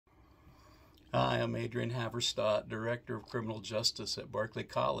Hi, I'm Adrian Haverstadt, Director of Criminal Justice at Berkeley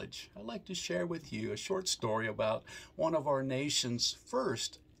College. I'd like to share with you a short story about one of our nation's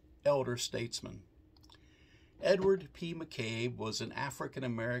first elder statesmen. Edward P. McCabe was an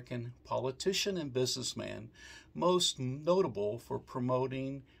African-American politician and businessman, most notable for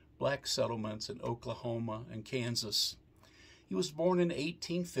promoting black settlements in Oklahoma and Kansas. He was born in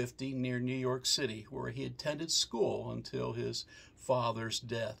 1850 near New York City, where he attended school until his father's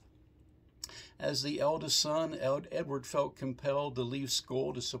death. As the eldest son, Edward felt compelled to leave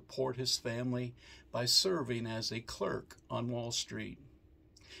school to support his family by serving as a clerk on Wall Street.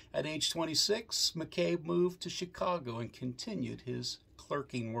 At age 26, McCabe moved to Chicago and continued his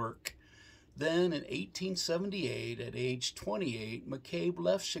clerking work. Then in 1878, at age 28, McCabe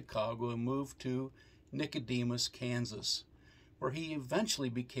left Chicago and moved to Nicodemus, Kansas, where he eventually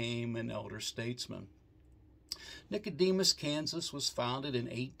became an elder statesman. Nicodemus, Kansas was founded in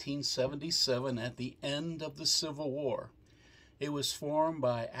 1877 at the end of the Civil War. It was formed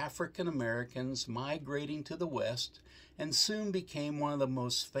by African Americans migrating to the West and soon became one of the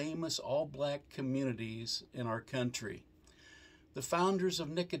most famous all-black communities in our country. The founders of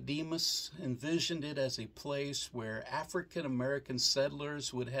Nicodemus envisioned it as a place where African American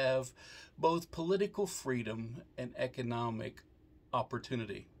settlers would have both political freedom and economic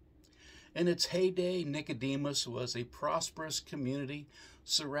opportunity. In its heyday, Nicodemus was a prosperous community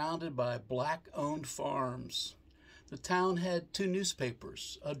surrounded by black-owned farms. The town had 2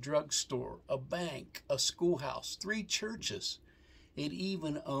 newspapers, a drugstore, a bank, a schoolhouse, 3 churches. It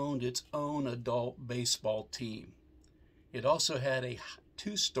even owned its own adult baseball team. It also had a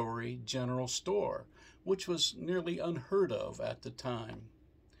 2-story general store, which was nearly unheard of at the time.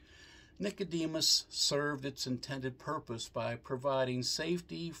 Nicodemus served its intended purpose by providing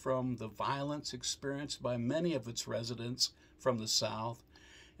safety from the violence experienced by many of its residents from the South,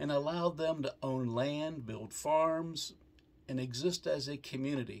 and allowed them to own land, build farms, and exist as a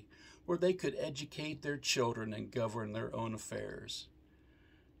community where they could educate their children and govern their own affairs.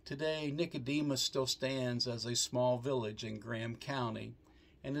 Today, Nicodemus still stands as a small village in Graham County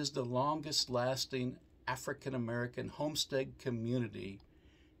and is the longest-lasting African-American homestead community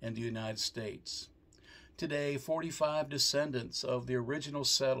in the United States. Today, 45 descendants of the original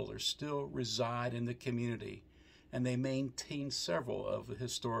settlers still reside in the community, and they maintain several of the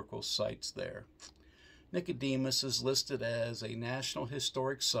historical sites there. Nicodemus is listed as a National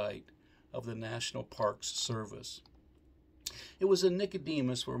Historic Site of the National Parks Service. It was in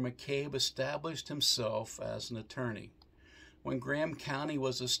Nicodemus where McCabe established himself as an attorney. When Graham County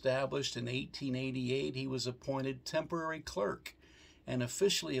was established in 1888, he was appointed temporary clerk and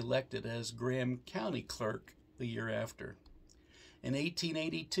officially elected as Graham County Clerk the year after. In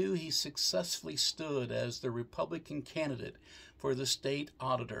 1882, he successfully stood as the Republican candidate for the state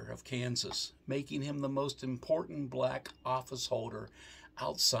auditor of Kansas, making him the most important black office holder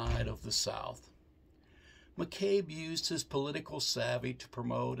outside of the South. McCabe used his political savvy to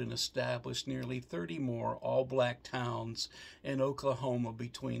promote and establish nearly 30 more all-black towns in Oklahoma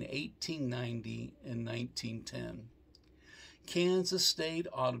between 1890 and 1910. Kansas State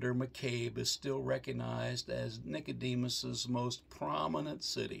Auditor McCabe is still recognized as Nicodemus's most prominent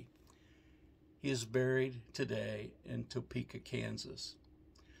city. He is buried today in Topeka, Kansas.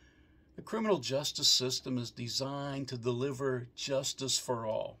 The criminal justice system is designed to deliver justice for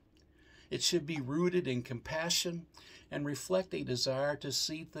all. It should be rooted in compassion and reflect a desire to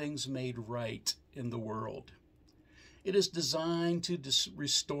see things made right in the world. It is designed to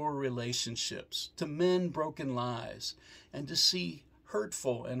restore relationships, to mend broken lives, and to see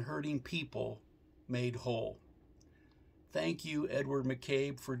hurtful and hurting people made whole. Thank you, Edward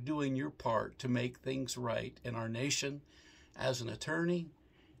McCabe, for doing your part to make things right in our nation as an attorney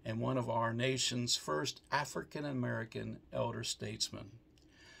and one of our nation's first African-American elder statesmen.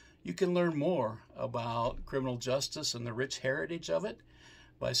 You can learn more about criminal justice and the rich heritage of it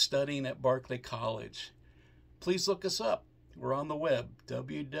by studying at Berkeley College. Please look us up. We're on the web,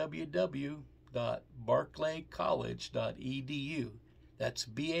 www.barclaycollege.edu. That's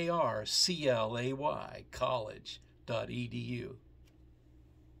BARCLAY college.edu.